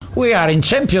We are in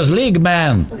Champions League,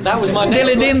 man. That was my next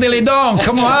Dilly din, dilly dong,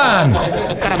 come on.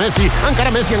 Encara Messi,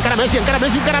 encara Messi, encara Messi, encara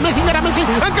Messi, encara Messi, encara Messi,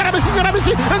 encara Messi, encara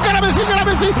Messi, encara Messi, encara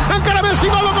Messi, encara Messi,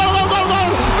 gol, gol, gol, gol, gol,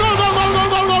 gol, gol, gol, gol,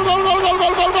 gol, gol, gol, gol,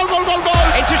 gol, gol, gol, gol, gol, gol.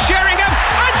 Into Sheringham,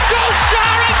 and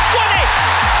Solskjaer has won it.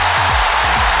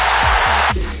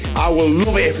 I will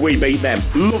love it if we beat them.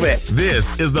 Love it.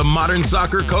 This is the Modern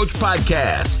Soccer Coach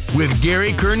Podcast with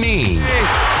Gary Curneen.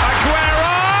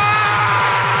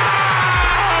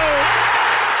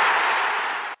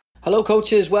 Hello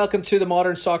coaches, welcome to the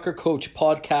Modern Soccer Coach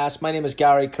Podcast. My name is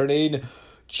Gary Curneen.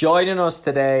 Joining us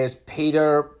today is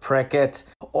Peter Prickett,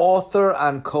 author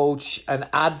and coach, an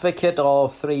advocate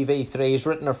of 3v3. He's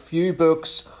written a few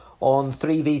books on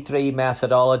 3v3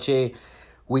 methodology.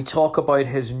 We talk about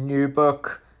his new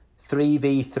book,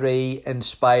 3v3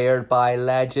 Inspired by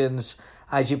Legends.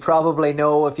 As you probably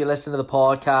know, if you listen to the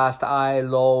podcast, I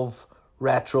love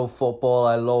retro football.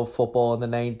 I love football in the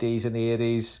 90s and the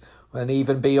 80s. And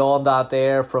even beyond that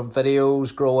there, from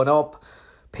videos growing up.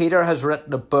 Peter has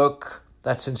written a book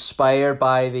that's inspired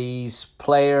by these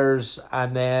players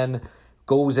and then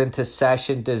goes into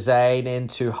session design,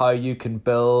 into how you can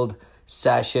build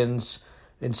sessions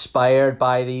inspired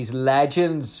by these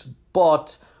legends.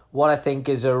 But what I think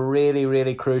is a really,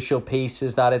 really crucial piece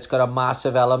is that it's got a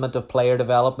massive element of player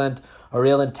development, a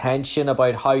real intention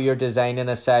about how you're designing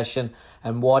a session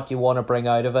and what you want to bring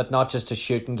out of it, not just a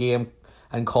shooting game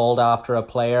and called after a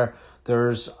player.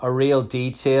 There's a real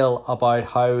detail about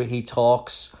how he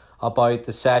talks about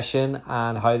the session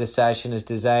and how the session is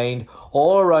designed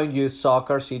all around youth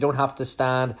soccer, so you don't have to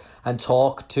stand and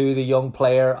talk to the young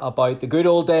player about the good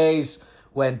old days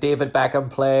when David Beckham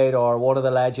played, or one of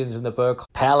the legends in the book,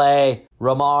 Pele,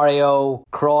 Romario,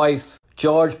 Cruyff,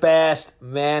 George Best,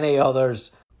 many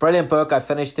others. Brilliant book. I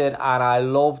finished it and I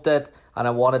loved it, and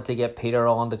I wanted to get Peter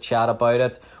on to chat about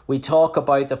it. We talk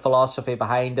about the philosophy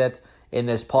behind it in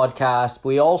this podcast.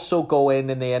 We also go in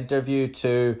the interview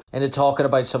into talking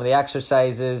about some of the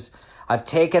exercises. I've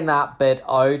taken that bit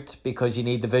out because you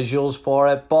need the visuals for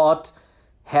it, but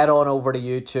head on over to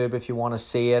YouTube if you want to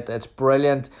see it. It's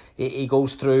brilliant. He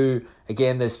goes through,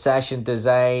 again, the session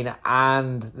design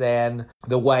and then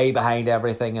the way behind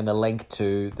everything and the link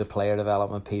to the player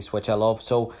development piece, which I love.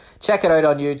 So check it out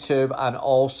on YouTube, and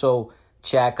also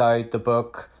check out the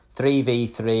book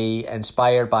 3v3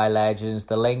 Inspired by Legends.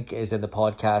 The link is in the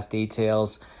podcast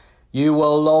details. You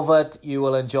will love it. You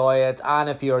will enjoy it. And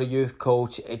if you're a youth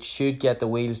coach, it should get the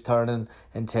wheels turning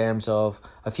in terms of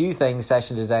a few things: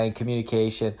 session design,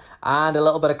 communication, and a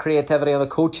little bit of creativity on the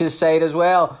coach's side as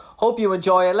well. Hope you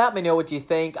enjoy it. Let me know what you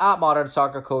think at Modern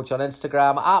Soccer Coach on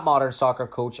Instagram, at Modern Soccer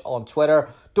Coach on Twitter.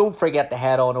 Don't forget to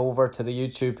head on over to the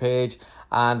YouTube page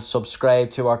and subscribe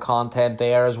to our content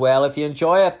there as well if you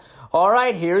enjoy it. All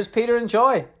right, here's Peter.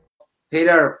 Enjoy.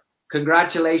 Peter,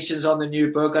 congratulations on the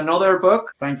new book. Another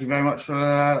book. Thank you very much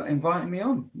for inviting me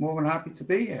on. More than happy to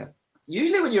be here.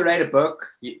 Usually when you write a book,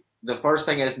 the first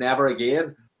thing is never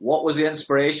again. What was the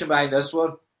inspiration behind this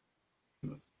one?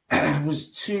 It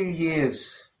was 2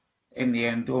 years in the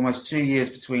end, almost 2 years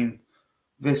between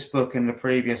this book and the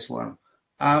previous one.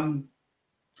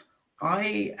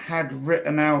 I had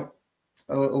written out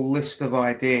a little list of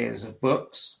ideas of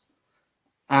books,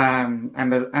 and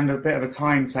a bit of a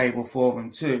timetable for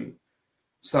them too.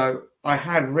 So I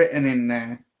had written in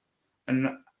there a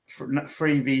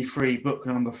 3v3 book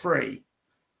number 3,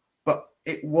 but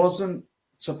it wasn't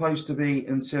supposed to be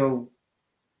until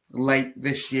late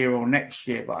this year or next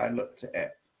year that I looked at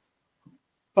it.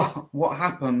 But what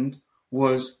happened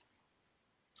was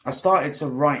I started to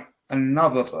write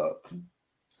another book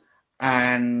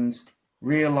and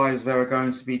realised there were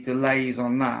going to be delays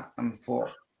on that, and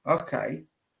thought, okay,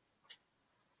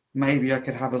 maybe I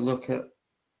could have a look at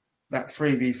that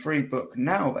 3v3 book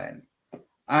now then.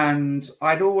 And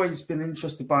I'd always been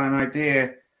interested by an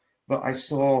idea that I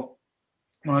saw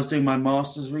when I was doing my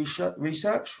master's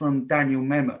research from Daniel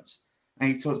Memmott.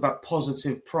 And he talked about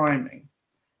positive priming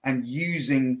and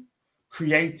using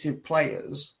creative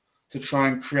players to try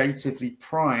and creatively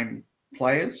prime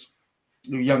players,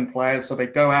 young players, so they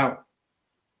go out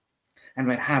and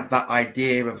they'd have that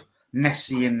idea of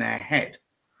Messi in their head,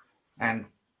 and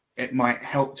it might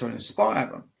help to inspire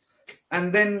them.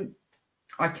 And then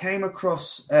I came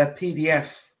across a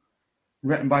PDF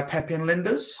written by Pepin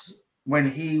Linders when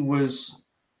he was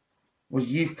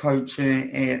youth coach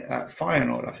at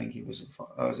Feyenoord. I think he was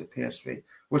at PSV,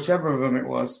 whichever of them it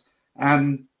was.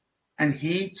 And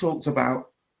he talked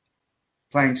about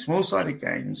playing small-sided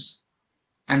games,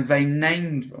 and they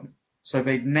named them. So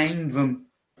they'd named them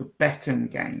the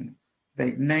Beckham game.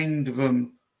 They'd named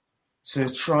them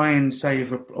to try and say,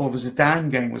 the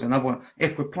Zidane game was another one.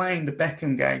 If we're playing the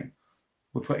Beckham game,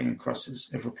 we're putting in crosses.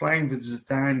 If we're playing the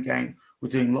Zidane game, we're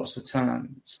doing lots of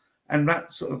turns. And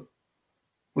that sort of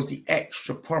was the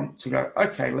extra prompt to go,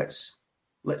 okay, let's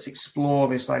explore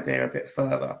this idea a bit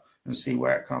further and see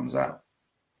where it comes out.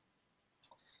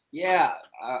 Yeah,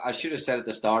 I should have said at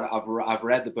the start, I've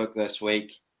read the book this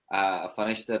week. I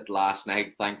finished it last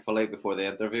night, thankfully, before the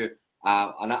interview.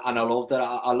 And I loved it.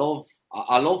 I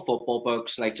love football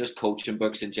books, like just coaching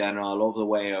books in general. I love the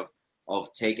way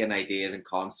of taking ideas and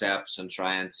concepts and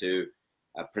trying to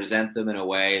present them in a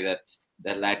way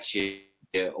that lets you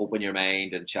open your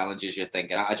mind and challenges your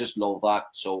thinking. I just love that.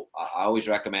 So I always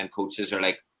recommend coaches are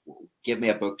like, give me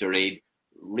a book to read.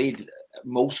 Read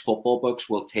most football books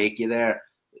will take you there.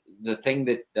 The thing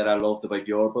that I loved about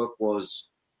your book was,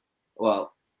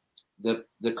 well,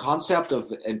 the concept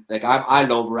of, like, I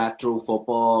love retro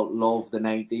football, love the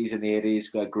 90s and the 80s.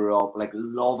 I grew up, like,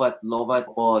 love it.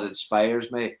 Oh, it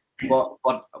inspires me. But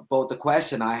the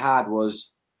question I had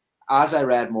was, as I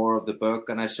read more of the book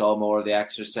and I saw more of the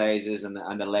exercises and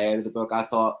the layout of the book, I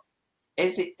thought,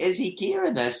 is he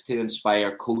gearing this to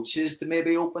inspire coaches to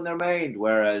maybe open their mind?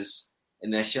 Whereas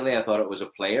initially I thought it was a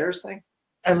players thing.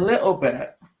 A little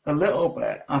bit.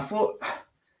 I thought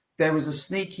there was a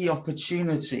sneaky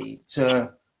opportunity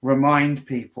to remind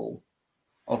people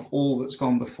of all that's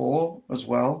gone before as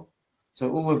well. So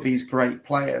all of these great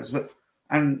players,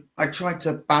 and I tried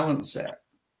to balance it.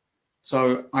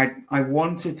 So I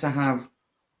wanted to have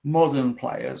modern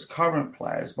players, current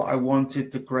players, but I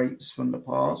wanted the greats from the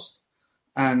past.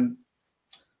 And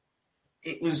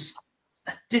it was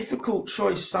a difficult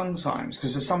choice sometimes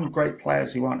because there's some great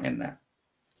players who aren't in there.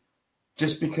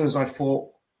 Just because I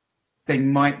thought they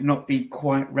might not be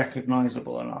quite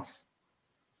recognisable enough.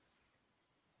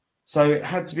 So it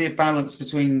had to be a balance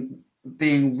between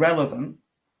being relevant,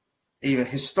 either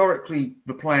historically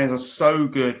the players are so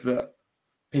good that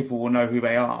people will know who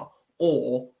they are,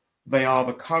 or they are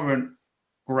the current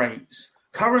greats.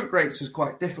 Current greats was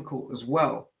quite difficult as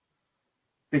well,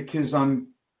 because I'm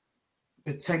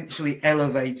potentially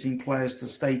elevating players to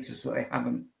status that they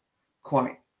haven't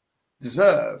quite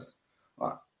deserved.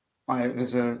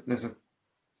 There's a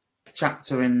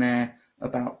chapter in there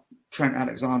about Trent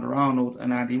Alexander-Arnold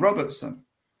and Andy Robertson.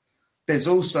 There's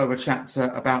also a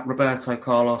chapter about Roberto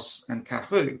Carlos and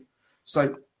Cafu.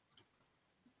 So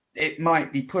it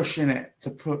might be pushing it to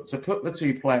put the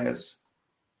two players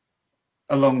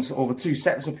alongside, or the two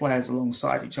sets of players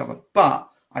alongside each other. But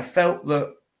I felt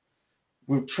that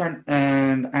with Trent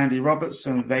and Andy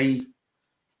Robertson, they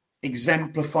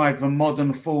exemplified the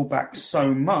modern fullback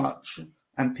so much,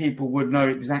 and people would know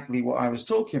exactly what I was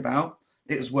talking about,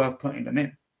 it was worth putting them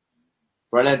in.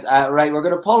 Brilliant. Right, we're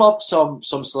going to pull up some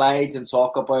slides and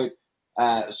talk about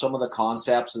some of the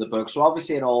concepts of the book. So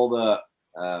obviously in all the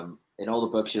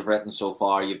books you've written so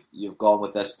far, you've gone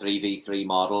with this 3v3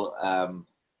 model.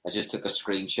 I just took a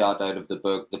screenshot out of the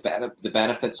book, the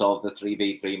benefits of the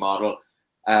 3v3 model.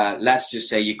 Let's just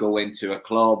say you go into a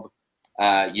club,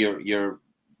 you're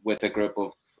with a group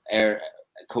of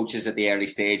coaches at the early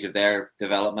stage of their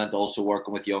development, also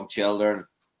working with young children,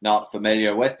 not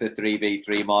familiar with the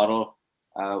 3v3 model.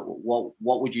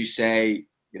 What would you say,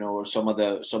 are some of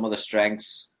the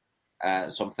strengths,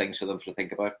 some things for them to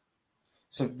think about?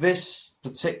 So this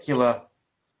particular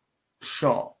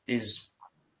shot is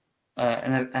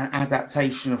an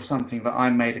adaptation of something that I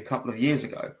made a couple of years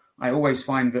ago. I always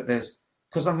find that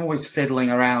because I'm always fiddling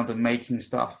around and making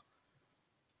stuff,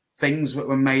 things that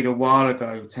were made a while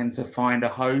ago tend to find a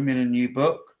home in a new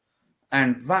book.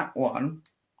 And that one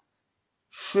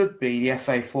should be the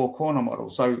FA four-corner model.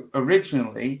 So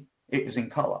originally, it was in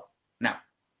colour. Now,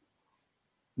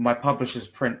 my publishers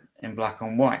print in black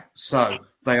and white. So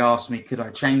they asked me, could I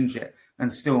change it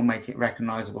and still make it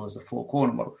recognisable as the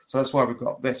four-corner model? So that's why we've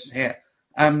got this here.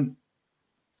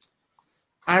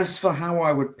 As for how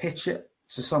I would pitch it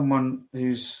to someone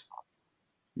who's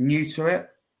new to it,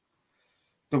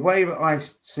 the way that I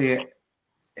see it,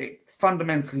 it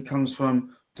fundamentally comes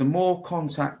from the more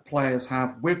contact players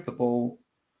have with the ball,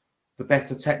 the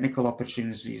better technical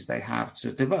opportunities they have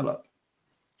to develop.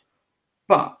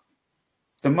 But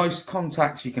the most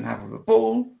contacts you can have with a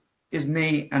ball is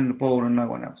me and the ball and no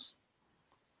one else.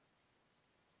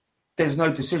 There's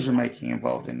no decision-making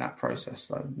involved in that process,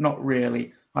 though. Not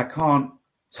really. I can't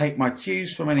take my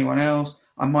cues from anyone else.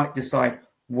 I might decide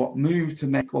what move to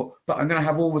make, but I'm going to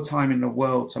have all the time in the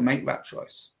world to make that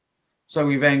choice. So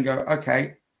we then go,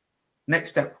 okay, next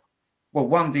step, well,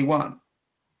 1v1.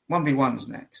 1v1's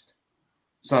next.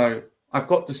 So I've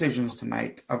got decisions to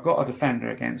make. I've got a defender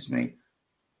against me.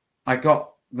 I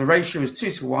got the ratio is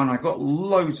 2-1. I got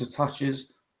loads of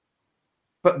touches,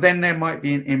 but then there might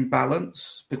be an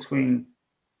imbalance between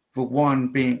the one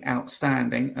being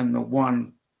outstanding and the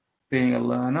one being a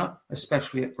learner,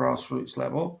 especially at grassroots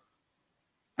level.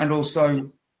 And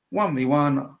also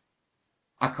 1v1,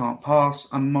 I can't pass.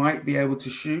 I might be able to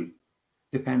shoot,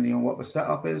 depending on what the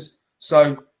setup is.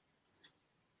 So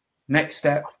next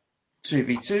step,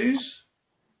 2v2s,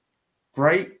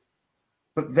 great.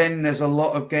 But then there's a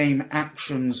lot of game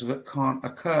actions that can't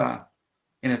occur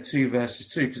in a 2 versus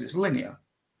 2 because it's linear.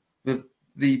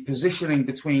 The positioning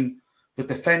between the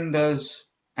defenders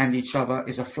and each other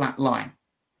is a flat line.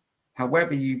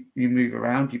 However you move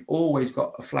around, you've always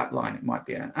got a flat line. It might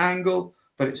be at an angle,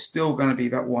 but it's still going to be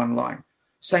that one line.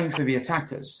 Same for the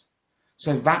attackers.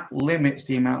 So that limits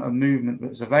the amount of movement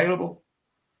that's available.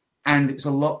 And it's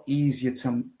a lot easier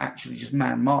to actually just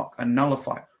man mark and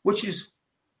nullify, which is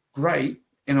great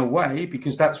in a way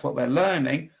because that's what they're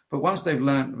learning. But once they've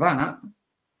learned that,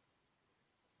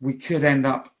 we could end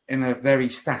up in a very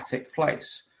static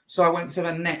place. So I went to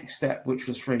the next step, which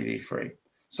was 3v3.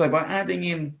 So by adding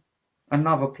in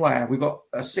another player, we got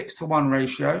a 6-1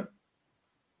 ratio.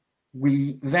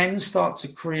 We then start to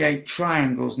create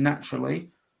triangles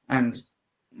naturally. And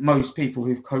most people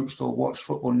who've coached or watched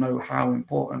football know how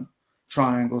important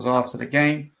triangles are to the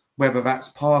game, whether that's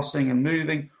passing and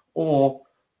moving or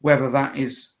whether that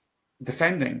is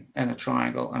defending in a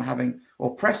triangle and having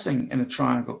or pressing in a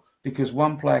triangle, because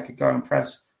one player could go and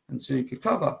press and two could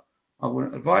cover. I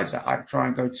wouldn't advise that. I'd try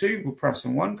and go two with press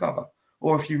and one cover.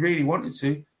 Or if you really wanted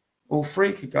to, all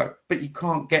three could go. But you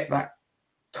can't get that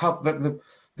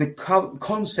the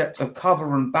concept of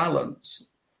cover and balance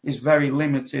is very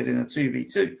limited in a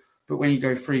 2v2. But when you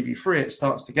go 3v3, it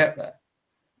starts to get there.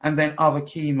 And then other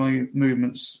key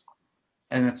movements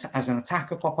as an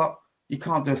attacker pop up. You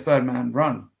can't do a third man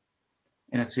run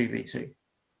in a 2v2.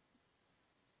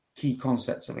 Key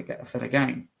concepts for the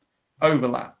game.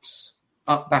 Overlaps,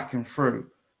 up, back and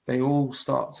through. They all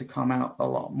start to come out a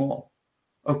lot more.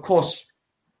 Of course,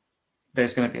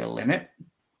 there's going to be a limit.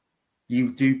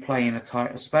 You do play in a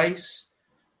tighter space.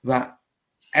 That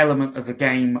element of the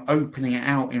game, opening it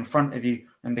out in front of you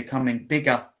and becoming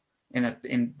bigger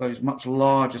in those much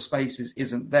larger spaces,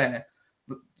 isn't there.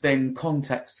 But then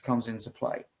context comes into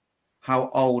play. How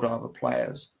old are the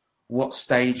players? What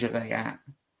stage are they at?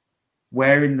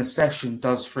 Where in the session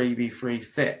does 3v3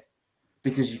 fit?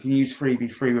 Because you can use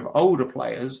 3v3 with older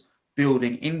players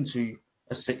building into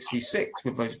a 6v6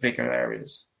 with those bigger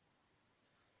areas.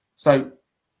 So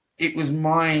it was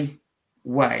my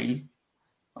way.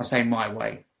 I say my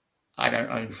way. I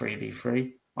don't own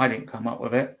 3v3. I didn't come up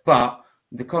with it. But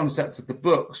the concept of the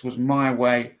books was my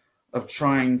way of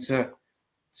trying to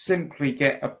simply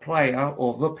get a player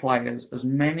or the players as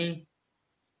many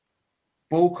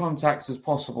ball contacts as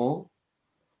possible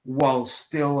while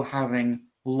still having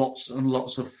lots and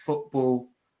lots of football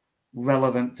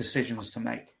relevant decisions to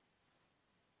make.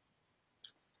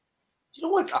 Do you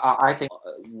know what I think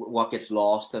what gets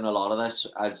lost in a lot of this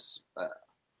as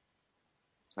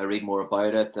I read more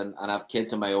about it and I have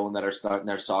kids of my own that are starting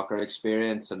their soccer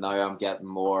experience, and now I'm getting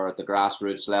more at the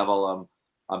grassroots level.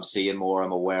 I'm seeing more,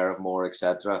 I'm aware of more,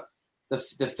 etc.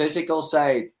 The physical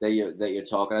side that you're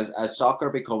talking as soccer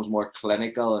becomes more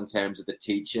clinical in terms of the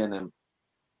teaching, and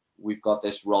we've got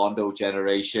this Rondo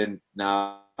generation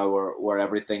now where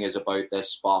everything is about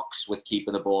this box with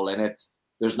keeping the ball in it.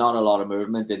 There's not a lot of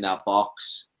movement in that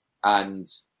box, and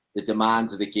the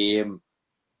demands of the game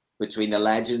between the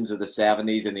legends of the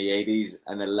 70s and the 80s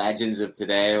and the legends of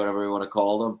today, whatever we want to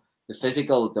call them, the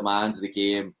physical demands of the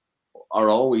game are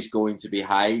always going to be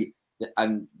high,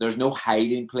 and there's no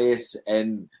hiding place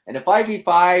in a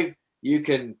 5v5. You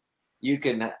can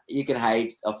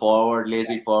hide a forward,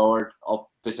 lazy forward up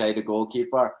beside the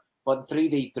goalkeeper, but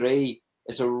 3v3,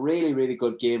 it's a really, really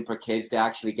good game for kids to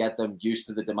actually get them used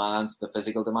to the demands, the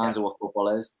physical demands of what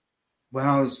football is. When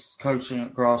I was coaching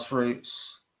at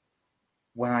grassroots,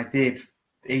 when I did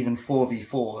even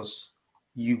 4v4s,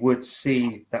 you would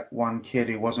see that one kid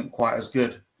who wasn't quite as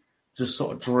good just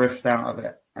sort of drift out of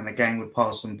it, and the game would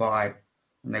pass them by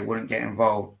and they wouldn't get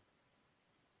involved.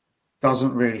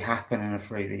 Doesn't really happen in a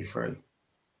 3v3.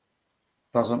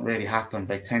 Doesn't really happen.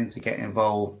 They tend to get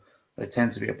involved. They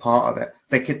tend to be a part of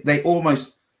it. They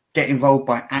almost get involved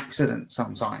by accident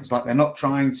sometimes. Like they're not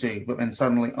trying to, but then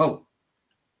suddenly, oh,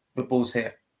 the ball's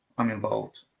here. I'm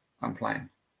involved. I'm playing.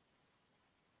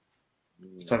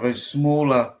 So those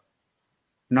smaller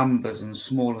numbers and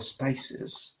smaller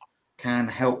spaces can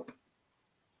help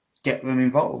get them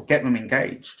involved, get them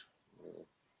engaged.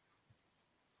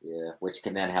 Yeah, which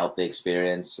can then help the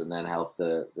experience and then help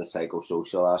the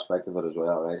psychosocial aspect of it as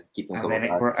well, right? Keep them coming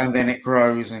back. And then it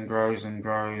grows and grows and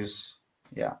grows.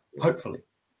 Yeah, hopefully.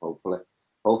 Hopefully.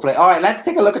 All right, let's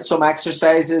take a look at some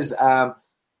exercises.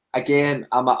 Again,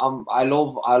 I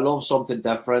love something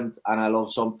different, and I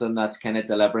love something that's kind of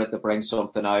deliberate to bring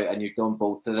something out. And you've done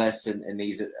both of this in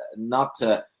these.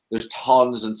 There's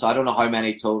tons, and so I don't know how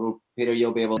many total. Peter,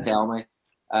 you'll be able to tell me.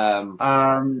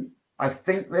 I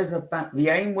think the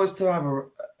aim was to have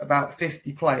about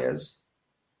 50 players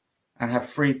and have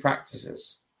 3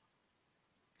 practices.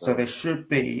 So there should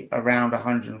be around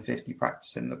 150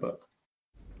 practices in the book.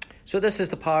 So this is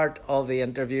the part of the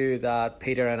interview that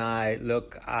Peter and I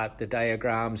look at the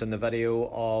diagrams and the video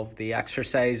of the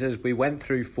exercises. We went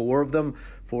through 4 of them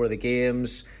for the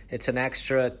games. It's an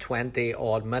extra 20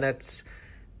 odd minutes.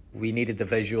 We needed the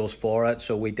visuals for it,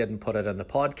 so we didn't put it in the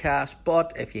podcast.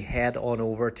 But if you head on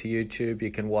over to YouTube,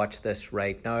 you can watch this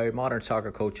right now. Modern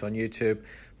Soccer Coach on YouTube.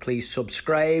 Please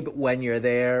subscribe when you're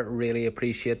there. Really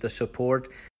appreciate the support.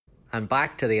 And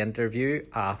back to the interview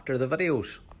after the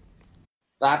videos.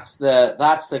 That's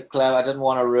the clip. I didn't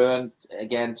want to ruin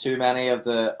again too many of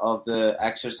the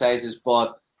exercises,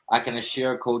 but I can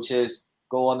assure coaches,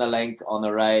 go on the link on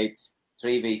the right.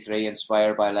 3v3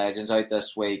 Inspired by Legends out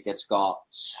this week. It's got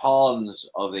tons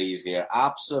of these here,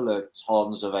 absolute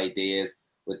tons of ideas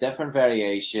with different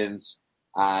variations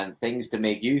and things to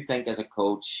make you think as a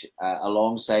coach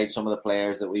alongside some of the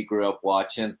players that we grew up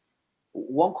watching.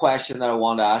 One question that I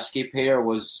wanted to ask you, Peter,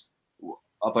 was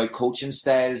about coaching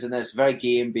styles in this very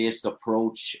game-based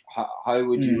approach. How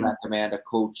would you recommend a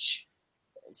coach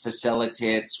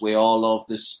facilitates? We all love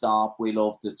to stop. We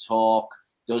love to talk.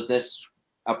 Does this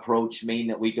approach mean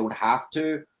that we don't have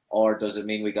to, or does it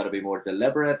mean we got to be more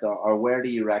deliberate, or where do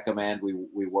you recommend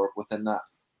we work within that?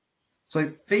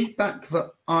 So feedback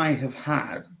that I have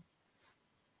had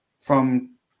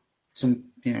from some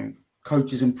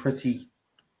coaches in pretty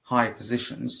high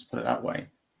positions, put it that way,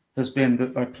 has been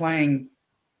that by playing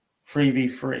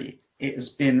 3v3, it has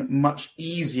been much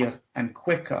easier and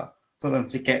quicker for them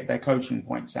to get their coaching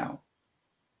points out,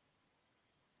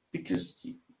 because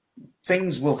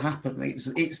things will happen.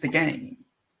 It's the game.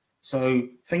 So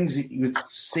things that you would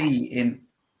see in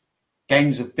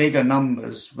games of bigger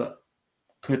numbers that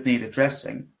could need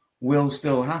addressing will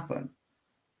still happen.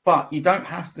 But you don't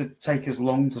have to take as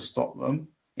long to stop them.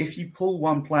 If you pull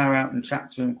one player out and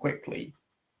chat to him quickly,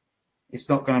 it's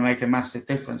not going to make a massive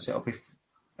difference. It'll be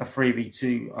a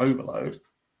 3v2 overload.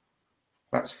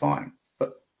 That's fine.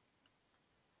 But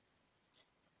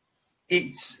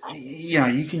it's,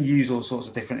 you can use all sorts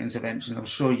of different interventions. I'm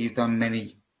sure you've done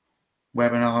many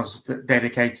webinars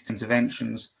dedicated to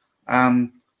interventions.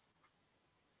 But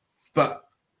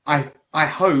I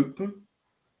hope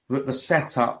that the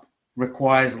setup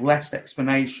requires less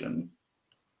explanation.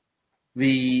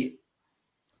 The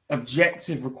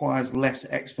objective requires less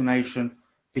explanation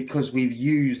because we've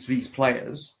used these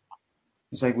players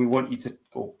and say,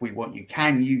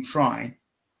 can you try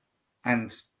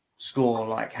and score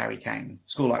like Harry Kane,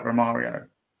 score like Romario,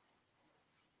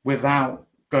 without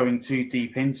going too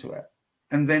deep into it.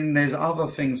 And then there's other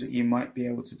things that you might be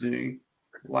able to do,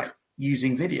 like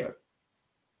using video.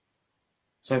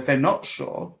 So if they're not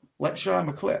sure, let's show them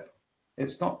a clip.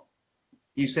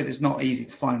 You said it's not easy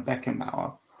to find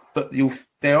Beckenbauer, but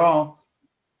there are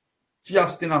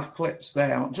just enough clips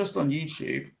there, just on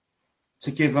YouTube,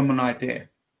 to give them an idea.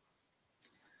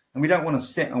 And we don't want to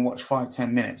sit and watch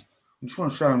 5-10 minutes. We just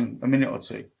want to show them a minute or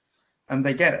two. And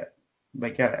they get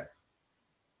it.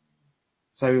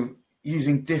 So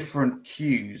using different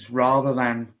cues rather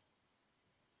than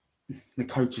the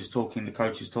coach is talking.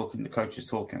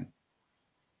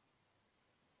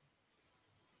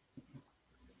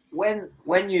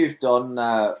 When you've done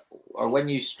or when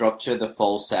you structure the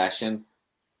full session,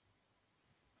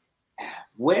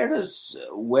 where does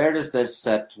this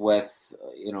sit with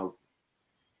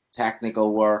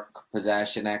technical work,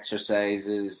 possession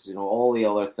exercises, all the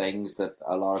other things that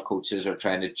a lot of coaches are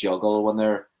trying to juggle when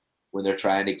they're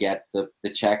trying to get the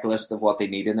checklist of what they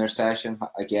need in their session?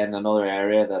 Again, another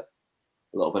area that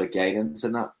a little bit of guidance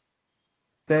in that.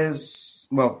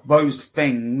 Those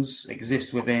things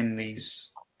exist within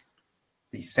these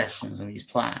sessions and these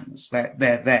plans. They're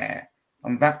there.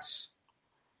 And that's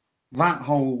that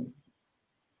whole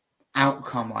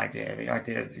outcome idea, the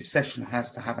idea that the session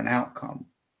has to have an outcome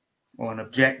or an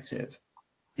objective,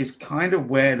 is kind of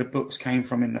where the books came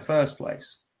from in the first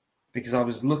place. Because I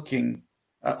was looking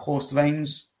at Horst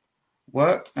Wain's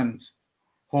work, and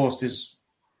Horst is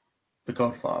the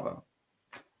godfather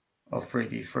of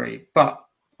 3v3. But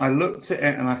I looked at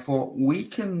it and I thought, we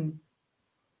can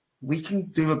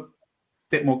do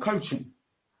bit more coaching.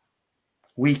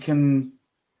 We can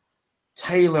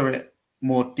tailor it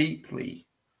more deeply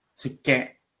to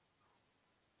get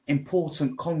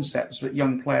important concepts that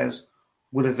young players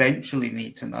would eventually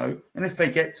need to know. And if they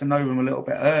get to know them a little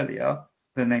bit earlier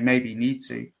than they maybe need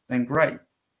to, then great.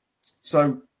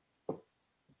 So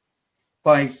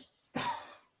by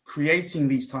creating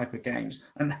these type of games,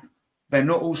 and they're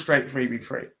not all straight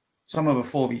 3v3. Some of them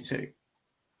are 4v2.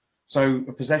 So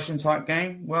a possession type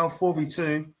game, well,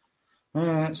 4v2,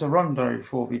 it's a rondo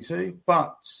 4v2.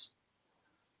 But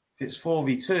if it's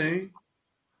 4v2,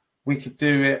 we could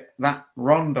do it, that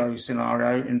rondo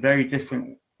scenario, in very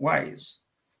different ways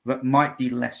that might be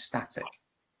less static.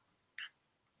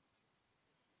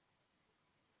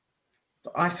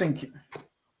 I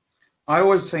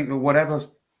always think that whatever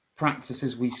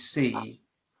practices we see,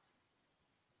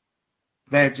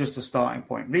 they're just a starting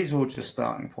point. These are all just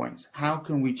starting points. How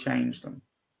can we change them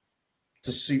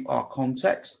to suit our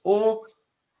context, or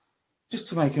just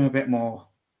to make them a bit more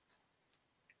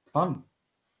fun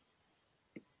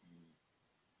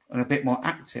and a bit more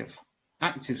active?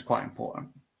 Active is quite important.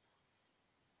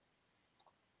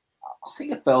 I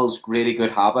think it builds really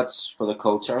good habits for the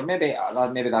coach, or maybe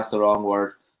that's the wrong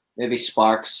word. Maybe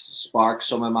sparks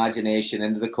some imagination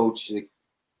into the coach.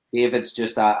 David's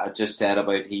just said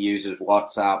about he uses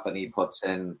WhatsApp and he puts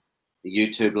in the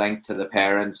YouTube link to the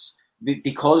parents,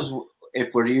 because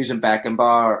if we're using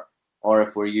Beckenbauer or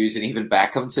if we're using even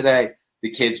Beckham today,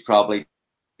 the kids probably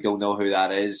don't know who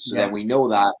that is. So then we know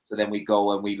that. So then we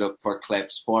go and we look for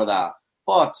clips for that.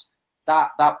 But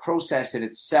that process in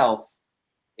itself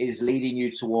is leading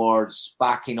you towards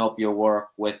backing up your work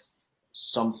with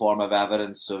some form of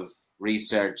evidence of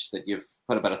research that you've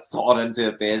put a bit of thought into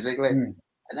it, basically. And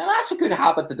then that's a good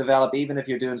habit to develop, even if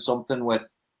you're doing something with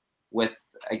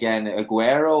again,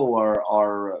 Aguero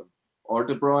or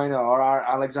De Bruyne or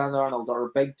Alexander-Arnold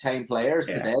or big time players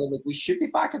today. Like, we should be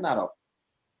backing that up.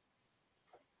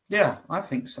 Yeah, I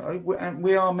think so.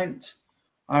 We are meant.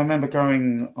 I remember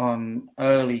going on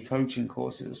early coaching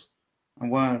courses,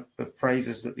 and one of the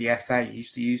phrases that the FA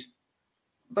used to use,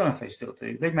 I don't know if they still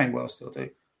do, they may well still do,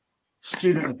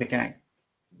 student of the game.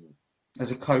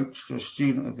 As a coach, you're a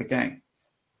student of the game.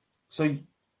 So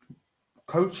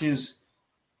coaches,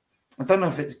 I don't know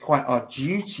if it's quite our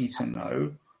duty to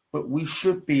know, but we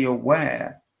should be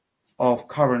aware of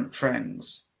current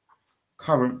trends,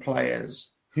 current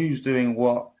players, who's doing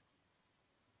what.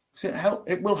 So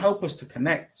it will help us to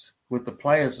connect with the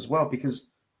players as well, because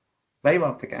they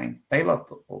love the game. They love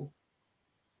football.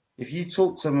 If you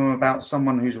talk to them about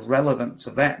someone who's relevant to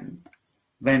them,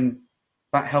 then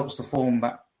that helps to form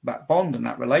that bond and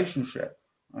that relationship.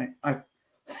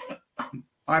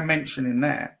 I mention in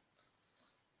there,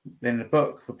 in the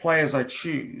book, the players I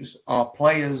choose are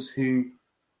players who,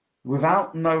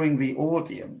 without knowing the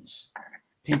audience,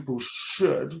 people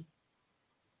should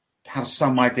have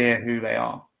some idea who they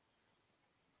are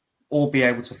or be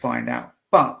able to find out.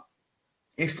 But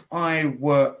if I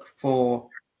work for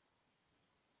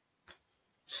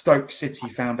Stoke City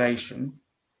Foundation,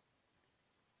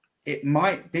 it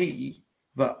might be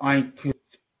that I could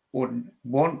or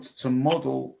want to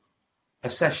model a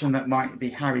session that might be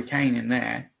Harry Kane in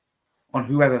there on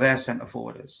whoever their centre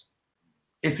forward is,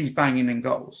 if he's banging in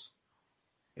goals.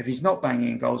 If he's not banging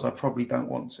in goals, I probably don't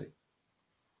want to.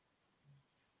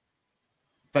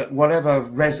 But whatever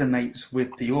resonates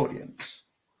with the audience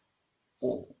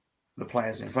or the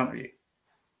players in front of you.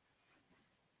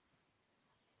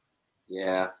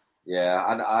 Yeah.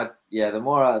 The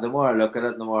more I look at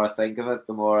it, the more I think of it,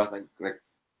 the more I think like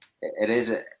it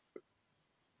is.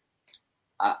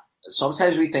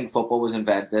 Sometimes we think football was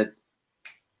invented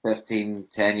 15,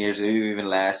 10 years ago, even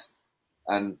less,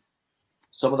 and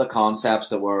some of the concepts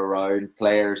that were around,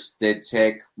 players did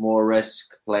take more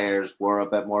risk. Players were a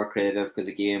bit more creative because,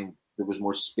 again, there was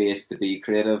more space to be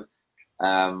creative.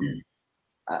 And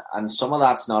some of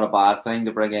that's not a bad thing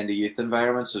to bring into youth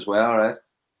environments as well, right?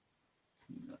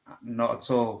 Not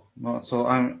at all.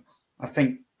 I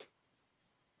think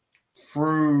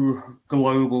through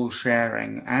global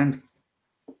sharing and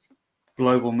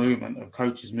global movement of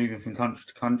coaches moving from country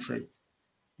to country,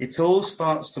 it all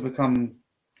starts to become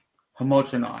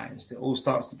homogenized. It all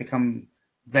starts to become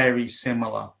very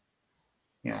similar.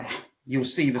 You'll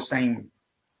see the same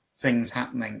things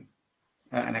happening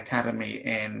at an academy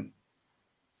in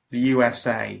the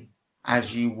USA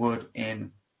as you would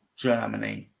in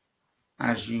Germany,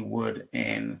 as you would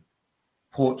in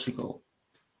Portugal,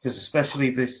 because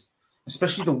especially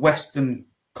the Western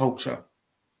culture,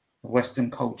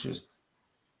 Western cultures,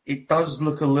 it does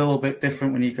look a little bit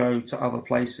different when you go to other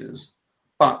places,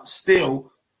 but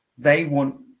still they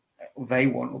want they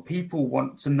want, or people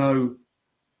want to know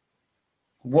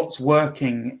what's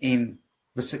working in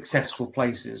the successful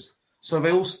places. So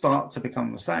they all start to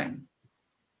become the same.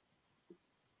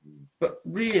 But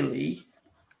really,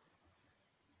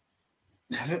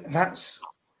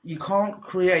 you can't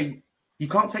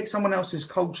take someone else's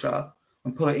culture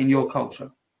and put it in your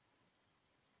culture.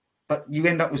 But you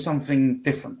end up with something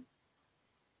different.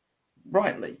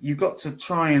 Rightly, you've got to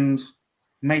try and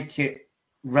make it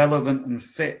relevant and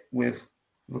fit with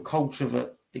the culture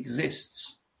that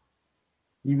exists.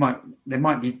 There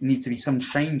might need to be some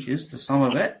changes to some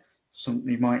of it.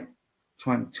 You might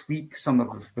try and tweak some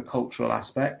of the cultural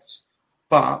aspects,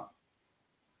 but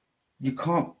you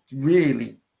can't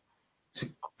really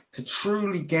to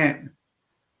truly get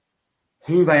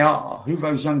who they are, who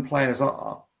those young players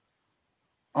are.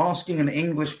 Asking an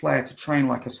English player to train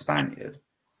like a Spaniard,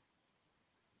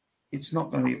 it's not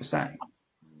going to be the same.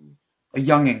 A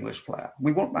young English player,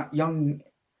 we want that young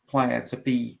player to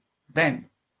be them.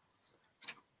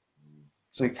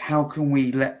 So how can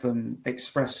we let them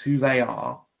express who they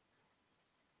are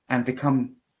and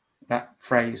become, that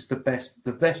phrase, the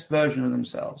best version of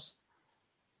themselves?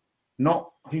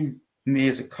 Not who me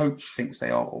as a coach thinks they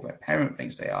are or their parent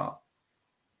thinks they are.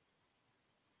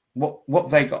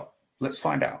 What they got. Let's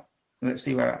find out. Let's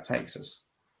see where that takes us.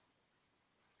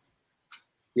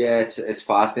 Yeah, it's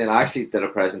fascinating. I actually did a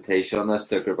presentation on this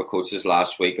to a group of coaches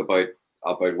last week about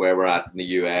where we're at in the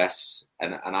US,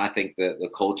 and I think that the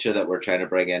culture that we're trying to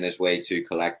bring in is way too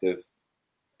collective.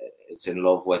 It's in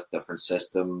love with different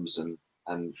systems, and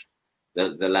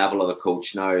the level of the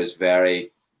coach now is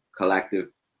very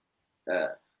collective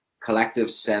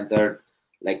centered,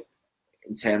 like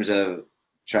in terms of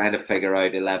trying to figure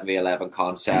out 11v11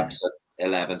 concepts at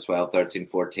 11, 12, 13,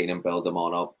 14 and build them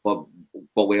on up.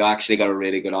 But we actually got a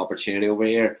really good opportunity over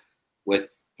here with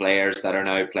players that are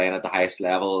now playing at the highest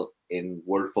level in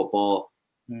world football.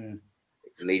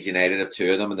 Leeds United have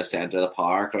two of them in the centre of the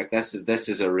park. Like this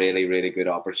is a really, really good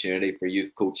opportunity for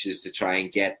youth coaches to try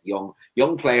and get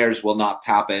young players will not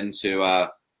tap into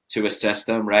a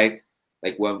system, right?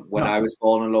 Like when I was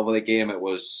falling in love with the game, it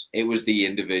was the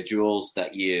individuals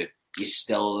that you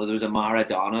still, there was a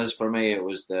Maradonas for me. It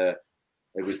was the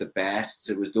best.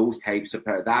 It was those types of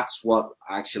players. That's what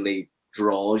actually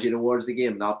draws you towards the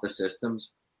game, not the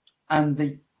systems.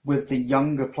 And with the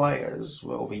younger players,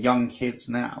 well, the young kids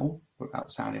now,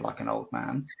 without sounding like an old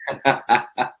man,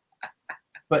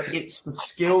 but it's the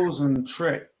skills and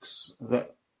tricks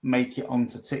that make it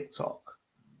onto TikTok,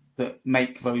 that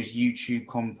make those YouTube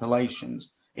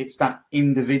compilations. It's that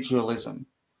individualism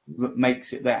that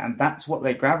makes it there, and that's what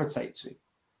they gravitate to.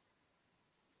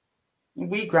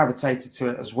 We gravitated to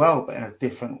it as well, but in a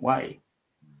different way,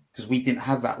 because we didn't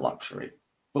have that luxury.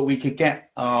 But we could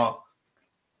get our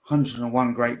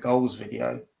 101 great goals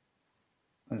video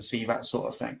and see that sort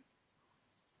of thing.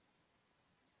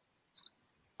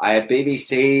 I had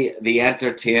BBC The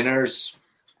Entertainers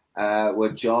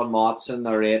with John Motson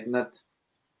narrating it,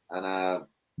 and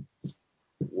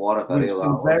what a video that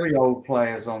was. Very old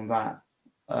players on that,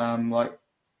 like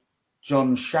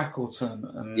John Shackleton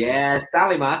and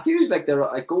Stanley Matthews. Like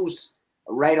it goes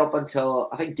right up until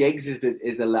I think Giggs is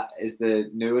the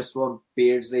newest one.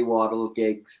 Beardsley, Waddle,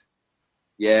 Giggs.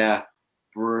 Yeah,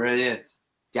 brilliant.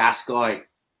 Gascoigne.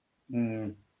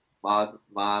 Mad.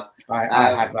 I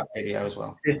had that video as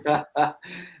well.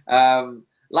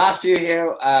 Last few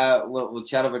here, we'll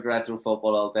chat about retro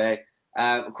football all day.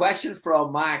 A question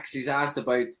from Max. He's asked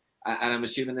about, and I'm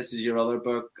assuming this is your other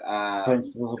book.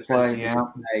 Principles of Play,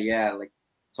 yeah. Like,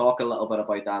 talk a little bit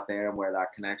about that there and where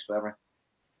that connects with everything.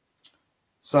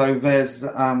 So there's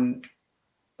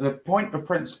the point of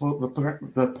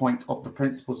the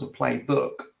Principles of Play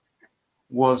book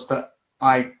was that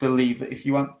I believe that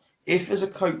if as a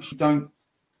coach you don't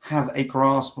have a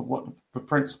grasp of what the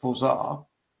principles are,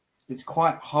 it's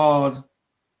quite hard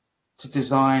to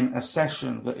design a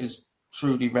session that is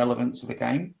truly relevant to the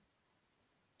game.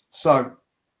 So,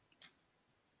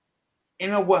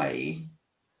 in a way,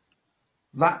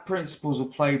 that Principles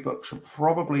of Play book should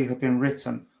probably have been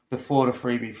written before the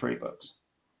 3v3 books,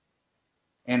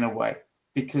 in a way,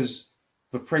 because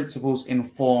the principles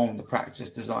inform the practice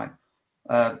design.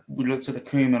 We looked at the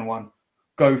Koeman one,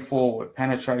 go forward,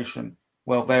 penetration.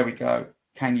 Well, there we go.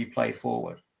 Can you play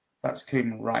forward? That's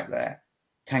Koeman right there.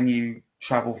 Can you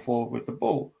travel forward with the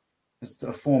ball? It's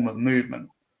a form of movement,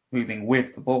 moving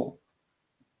with the ball.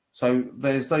 So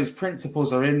there's those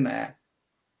principles are in there.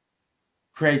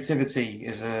 Creativity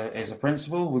is a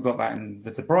principle. We've got that in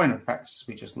the De Bruyne practice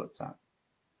we just looked at.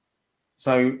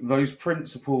 So those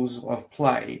principles of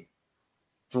play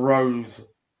drove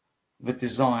the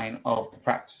design of the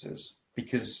practices,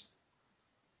 because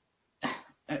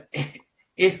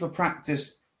if a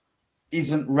practice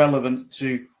isn't relevant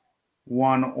to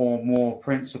one or more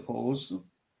principles,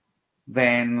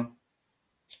 then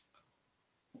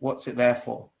what's it there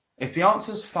for? If the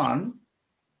answer's fun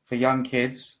for young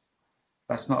kids,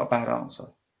 that's not a bad answer.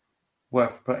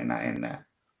 Worth putting that in there.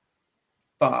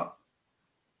 But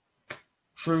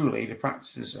truly, the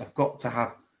practices have got to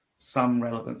have some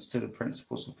relevance to the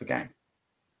principles of the game.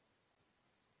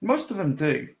 Most of them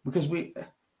do, because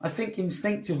I think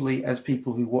instinctively, as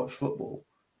people who watch football,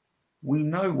 we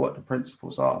know what the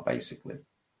principles are, basically.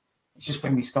 It's just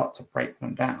when we start to break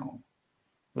them down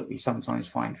that we sometimes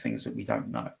find things that we don't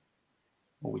know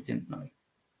or we didn't know.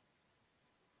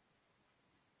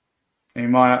 I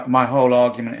mean, my whole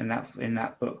argument in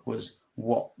that book was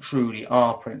what truly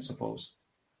are principles.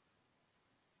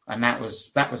 And that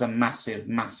was a massive,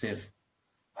 massive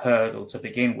hurdle to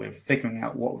begin with, figuring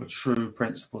out what the true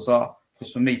principles are.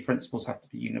 Because for me, principles have to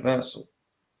be universal.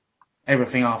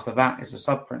 Everything after that is a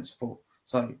sub-principle.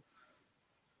 So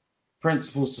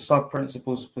principles to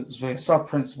sub-principles, but they're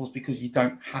sub-principles because you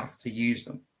don't have to use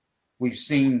them. We've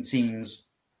seen teams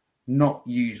not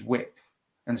use width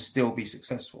and still be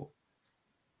successful.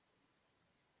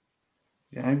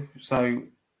 You know, so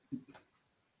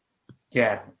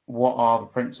yeah, what are the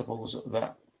principles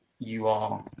that you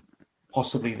are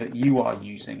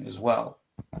using as well?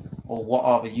 Or what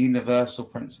are the universal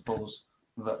principles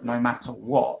that no matter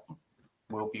what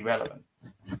will be relevant?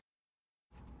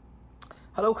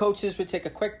 Hello coaches, we take a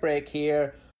quick break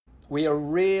here. We are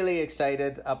really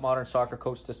excited at Modern Soccer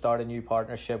Coach to start a new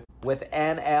partnership with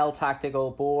NL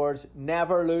Tactical Boards.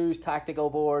 Never Lose Tactical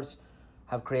Boards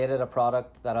have created a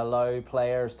product that allow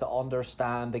players to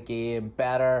understand the game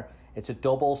better. It's a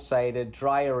double-sided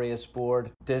dry erase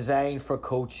board designed for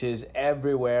coaches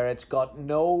everywhere. It's got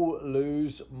no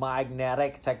loose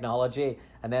magnetic technology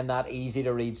and then that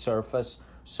easy-to-read surface.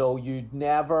 So you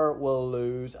never will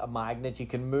lose a magnet. You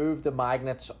can move the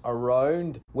magnets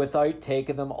around without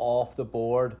taking them off the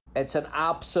board. It's an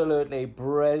absolutely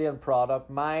brilliant product.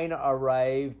 Mine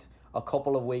arrived a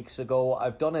couple of weeks ago.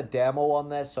 I've done a demo on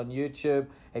this on YouTube.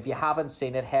 If you haven't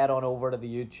seen it, head on over to the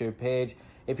YouTube page.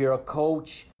 If you're a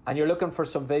coach and you're looking for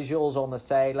some visuals on the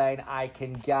sideline, I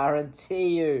can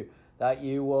guarantee you that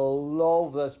you will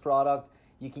love this product.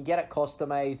 You can get it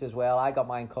customized as well. I got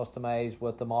mine customized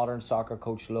with the Modern Soccer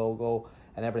Coach logo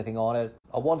and everything on it.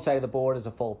 On one side of the board is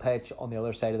a full pitch. On the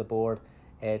other side of the board,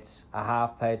 it's a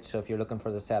half pitch. So if you're looking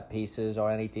for the set pieces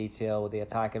or any detail with the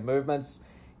attack and movements,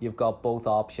 you've got both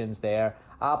options there.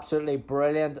 Absolutely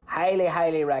brilliant. Highly,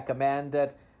 highly recommend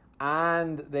it.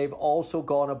 And they've also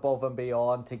gone above and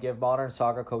beyond to give Modern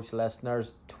Soccer Coach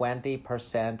listeners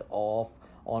 20% off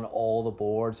on all the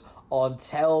boards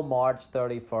until March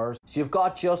 31st. So you've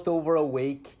got just over a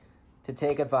week to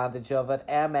take advantage of it.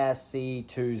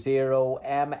 MSC20,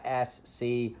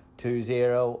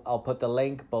 MSC20. I'll put the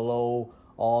link below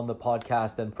on the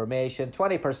podcast information.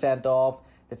 20% off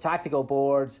the tactical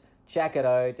boards. Check it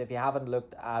out. If you haven't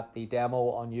looked at the demo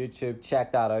on YouTube,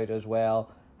 check that out as well.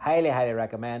 Highly, highly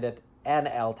recommend it.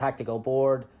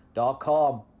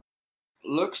 nltacticalboard.com.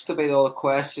 Looks to be all the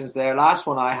questions there. Last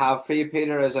one I have for you,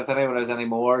 Peter, is if anyone has any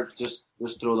more, just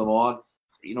throw them on.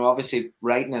 You know, obviously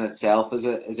writing in itself is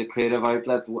a creative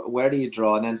outlet. Where do you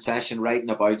draw? And then writing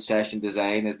about session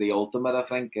design is the ultimate, I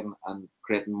think, and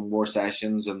creating more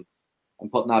sessions and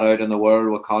putting that out in the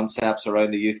world with concepts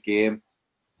around the youth game.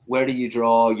 Where do you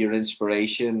draw your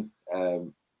inspiration,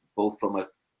 both from a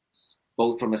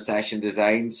session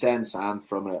design sense and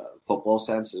from a football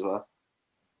sense as well?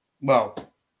 Well,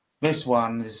 this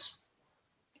one is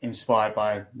inspired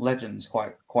by legends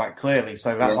quite clearly.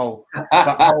 So that whole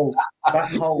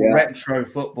retro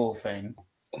football thing,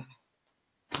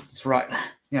 it's right.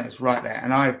 Yeah, it's right there.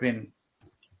 And I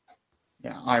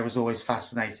was always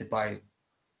fascinated by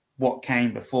what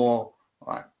came before,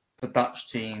 like the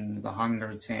Dutch team, the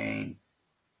Hungary team,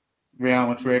 Real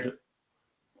Madrid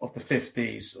of the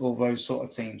 50s, all those sort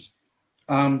of teams.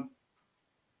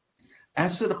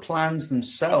 As to the plans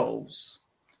themselves,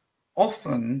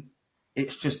 often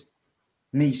it's just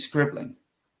me scribbling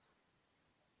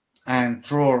and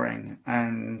drawing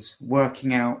and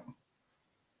working out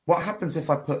what happens if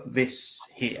I put this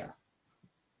here.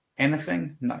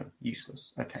 Anything? No,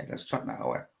 useless. Okay, let's chuck that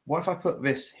away. What if I put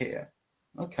this here?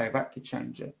 Okay, that could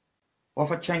change it. What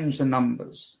if I change the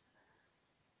numbers?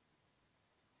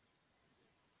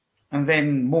 And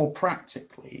then more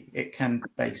practically, it can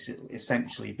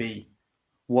essentially be,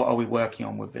 what are we working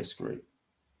on with this group?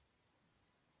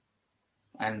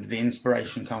 And the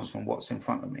inspiration comes from what's in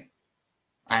front of me.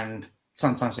 And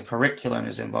sometimes the curriculum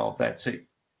is involved there too.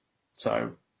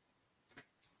 So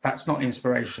That's not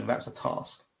inspiration. That's a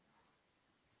task.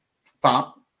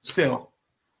 But still,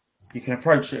 you can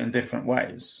approach it in different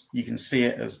ways. You can see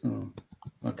it as,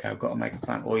 okay, I've got to make a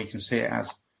plan. Or you can see it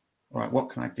as, all right, what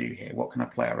can I do here? What can I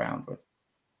play around with?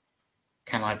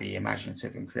 Can I be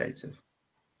imaginative and creative?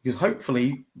 Because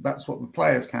hopefully that's what the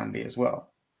players can be as well.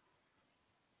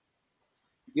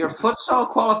 Your futsal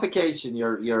qualification,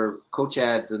 your coach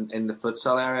ed in the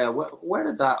futsal area, where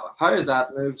did that? How has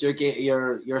that moved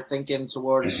your thinking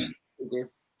towards the game?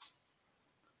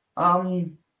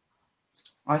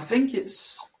 I think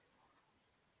it's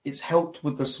helped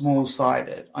with the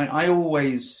small-sided. I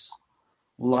always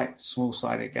liked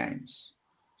small-sided games.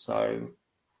 So,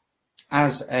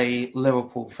 as a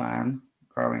Liverpool fan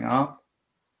growing up,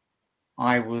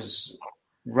 I was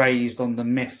raised on the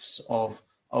myths of,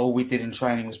 all we did in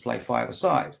training was play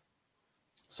five-a-side.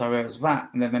 So there was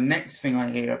that. And then the next thing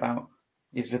I hear about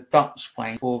is the Dutch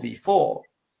playing 4v4.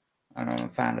 And I'm a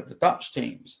fan of the Dutch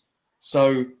teams.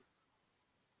 So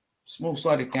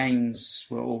small-sided games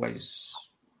were always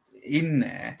in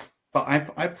there. But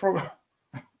I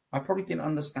probably didn't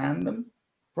understand them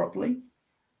properly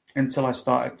until I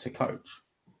started to coach.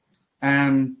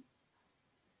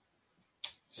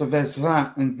 So there's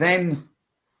that. And then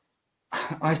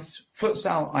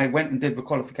futsal, I went and did the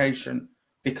qualification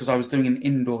because I was doing an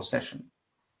indoor session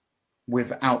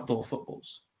with outdoor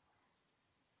footballs,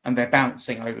 and they're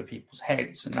bouncing over people's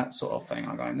heads and that sort of thing.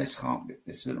 I'm going, this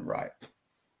isn't right.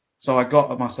 So I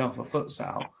got myself a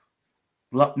futsal,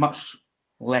 much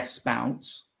less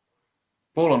bounce,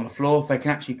 ball on the floor. They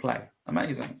can actually play.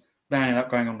 Amazing. They ended up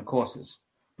going on the courses,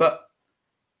 but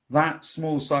that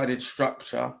small-sided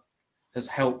structure has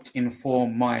helped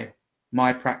inform my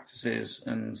practices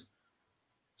and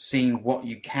seeing what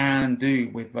you can do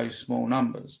with those small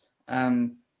numbers.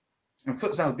 And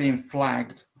futsal being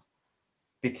flagged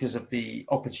because of the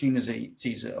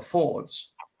opportunities it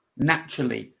affords,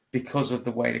 naturally, because of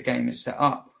the way the game is set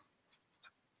up.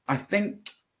 I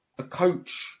think a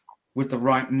coach with the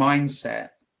right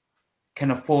mindset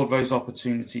can afford those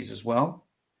opportunities as well.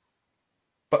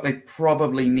 But they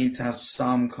probably need to have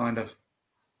some kind of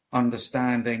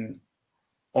understanding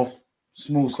of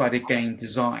small-sided game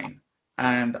design.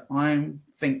 And I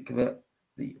think that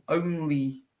the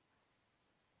only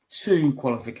 2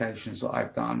 qualifications that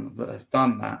I've done that have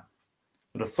done that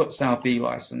are the Futsal B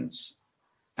license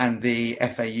and the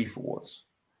FA Youth Awards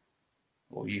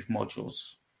or Youth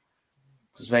Modules,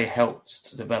 because they helped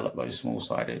to develop those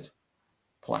small-sided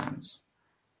plans.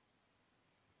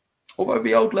 Although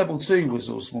the old level 2 was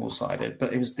all small-sided,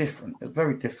 but it was different. It was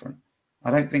very different.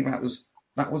 I don't think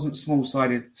that wasn't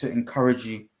small-sided to encourage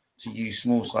you to use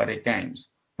small-sided games.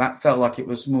 That felt like it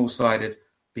was small-sided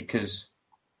because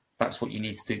that's what you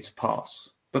need to do to pass.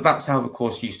 But that's how the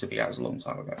course used to be. That was a long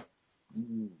time ago.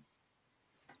 Do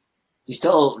you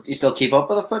still keep up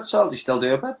with the futsal? Do you still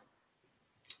do a bit?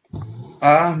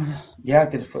 Yeah, I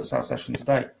did a futsal session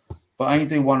today, but I only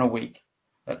do 1 a week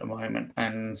at the moment,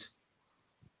 and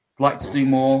I'd like to do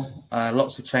more.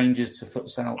 Lots of changes to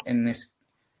futsal in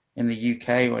the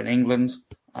UK or in England.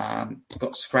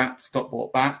 Got scrapped, got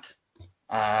brought back.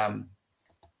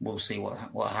 We'll see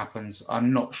what happens.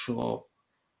 I'm not sure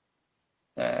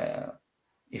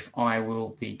if I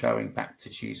will be going back to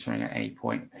tutoring at any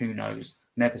point. Who knows?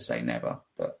 Never say never,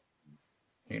 but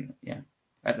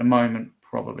at the moment,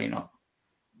 probably not.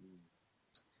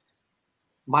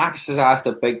 Max has asked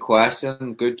a big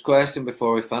question, good question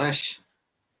before we finish.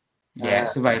 Yeah,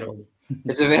 it's available.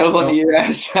 It's available in the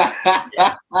US.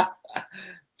 Yeah.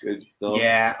 Good stuff.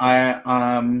 Yeah,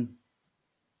 I'm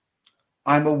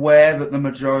aware that the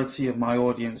majority of my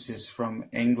audience is from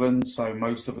England, so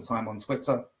most of the time on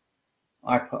Twitter,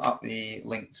 I put up the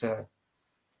link to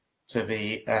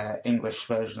the English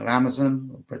version of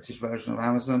Amazon, or British version of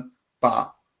Amazon,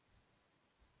 but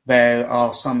there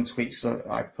are some tweets that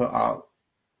I put out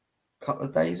a couple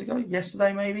of days ago,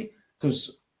 yesterday maybe,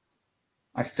 because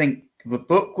I think the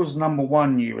book was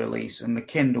 #1 new release and the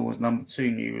Kindle was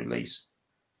 #2 new release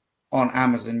on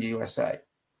Amazon USA.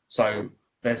 So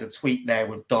there's a tweet there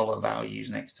with dollar values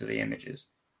next to the images.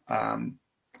 I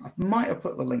might have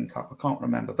put the link up. I can't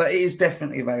remember, but it is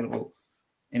definitely available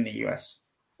in the US.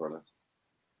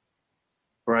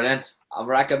 Brilliant. I'm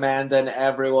recommending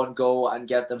everyone go and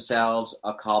get themselves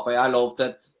a copy. I loved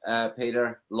it,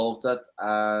 Peter. Loved it.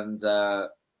 And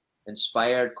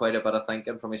inspired quite a bit of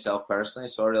thinking for myself personally.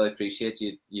 So I really appreciate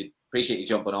you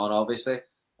jumping on, obviously.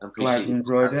 And Glad you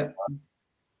enjoyed it.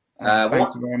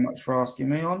 Thank you very much for asking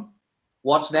me on.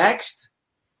 What's next?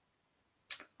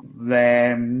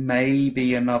 There may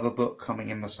be another book coming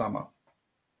in the summer.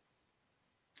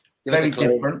 Very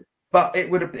different. but it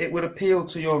would appeal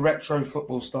to your retro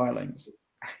football stylings.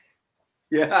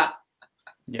 Yeah.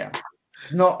 Yeah.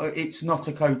 It's not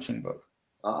a coaching book.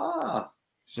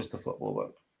 It's just a football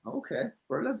book. Okay.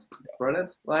 Brilliant.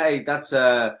 Well, hey, that's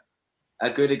a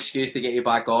good excuse to get you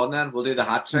back on then. We'll do the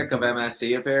hat trick of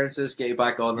MSC appearances, get you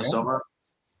back on the summer.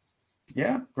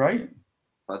 Yeah, great.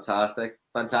 Fantastic.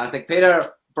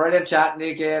 Peter, brilliant chatting to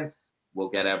you again. We'll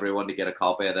get everyone to get a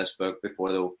copy of this book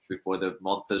before the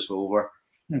month is over.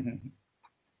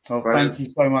 Well, thank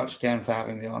you so much again for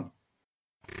having me on.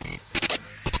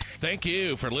 Thank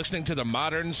you for listening to the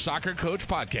Modern Soccer Coach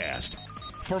Podcast.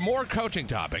 For more coaching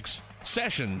topics,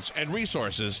 sessions, and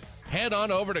resources, head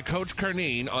on over to Coach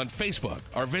Curneen on Facebook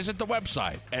or visit the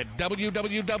website at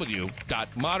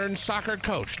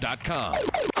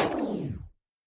www.modernsoccercoach.com.